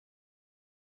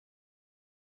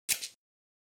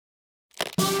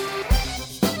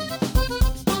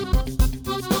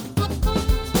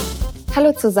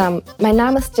Hallo zusammen, mein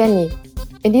Name ist Jenny.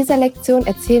 In dieser Lektion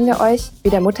erzählen wir euch, wie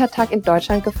der Muttertag in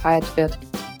Deutschland gefeiert wird.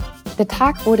 Der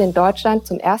Tag wurde in Deutschland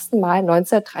zum ersten Mal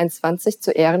 1923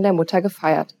 zu Ehren der Mutter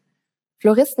gefeiert.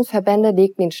 Floristenverbände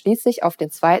legten ihn schließlich auf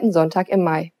den zweiten Sonntag im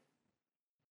Mai.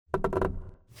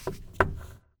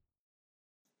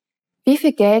 Wie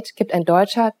viel Geld gibt ein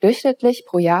Deutscher durchschnittlich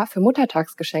pro Jahr für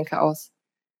Muttertagsgeschenke aus?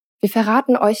 Wir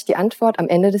verraten euch die Antwort am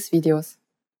Ende des Videos.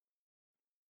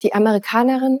 Die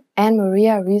Amerikanerin Anne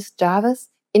Maria Rees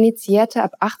Jarvis initiierte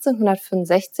ab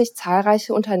 1865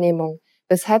 zahlreiche Unternehmungen,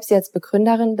 weshalb sie als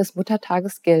Begründerin des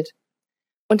Muttertages gilt.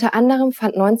 Unter anderem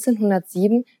fand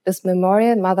 1907 das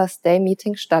Memorial Mother's Day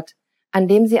Meeting statt, an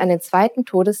dem sie an den zweiten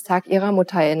Todestag ihrer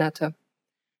Mutter erinnerte.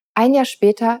 Ein Jahr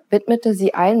später widmete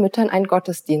sie allen Müttern einen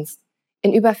Gottesdienst.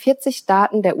 In über 40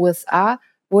 Staaten der USA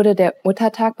wurde der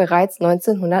Muttertag bereits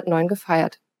 1909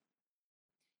 gefeiert.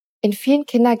 In vielen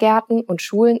Kindergärten und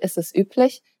Schulen ist es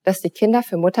üblich, dass die Kinder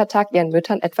für Muttertag ihren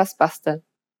Müttern etwas basteln.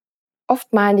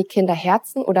 Oft malen die Kinder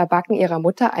Herzen oder backen ihrer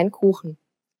Mutter einen Kuchen.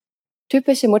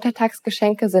 Typische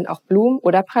Muttertagsgeschenke sind auch Blumen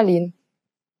oder Pralinen.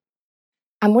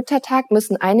 Am Muttertag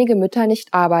müssen einige Mütter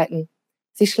nicht arbeiten.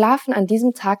 Sie schlafen an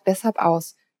diesem Tag deshalb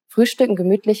aus, frühstücken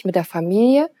gemütlich mit der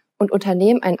Familie und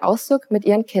unternehmen einen Ausflug mit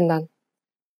ihren Kindern.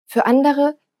 Für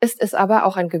andere ist es aber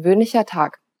auch ein gewöhnlicher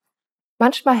Tag.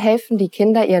 Manchmal helfen die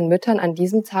Kinder ihren Müttern an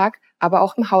diesem Tag aber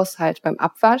auch im Haushalt, beim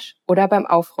Abwasch oder beim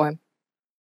Aufräumen.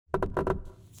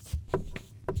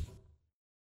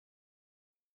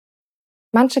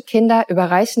 Manche Kinder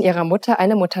überreichen ihrer Mutter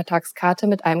eine Muttertagskarte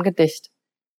mit einem Gedicht.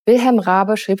 Wilhelm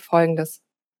Raabe schrieb Folgendes: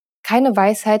 Keine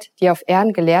Weisheit, die auf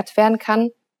Erden gelehrt werden kann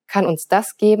uns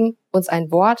das geben, uns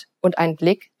ein Wort und einen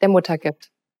Blick der Mutter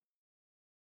gibt.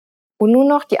 Und nun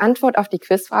noch die Antwort auf die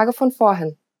Quizfrage von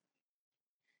vorhin.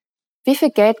 Wie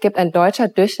viel Geld gibt ein Deutscher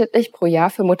durchschnittlich pro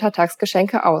Jahr für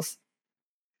Muttertagsgeschenke aus?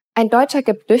 Ein Deutscher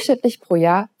gibt durchschnittlich pro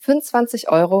Jahr 25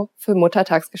 € für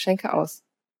Muttertagsgeschenke aus.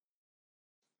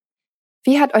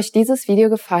 Wie hat euch dieses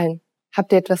Video gefallen?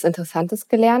 Habt ihr etwas Interessantes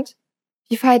gelernt?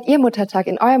 Wie feiert ihr Muttertag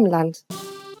in eurem Land?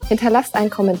 Hinterlasst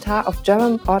einen Kommentar auf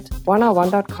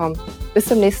germanpod101.com. Bis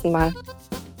zum nächsten Mal.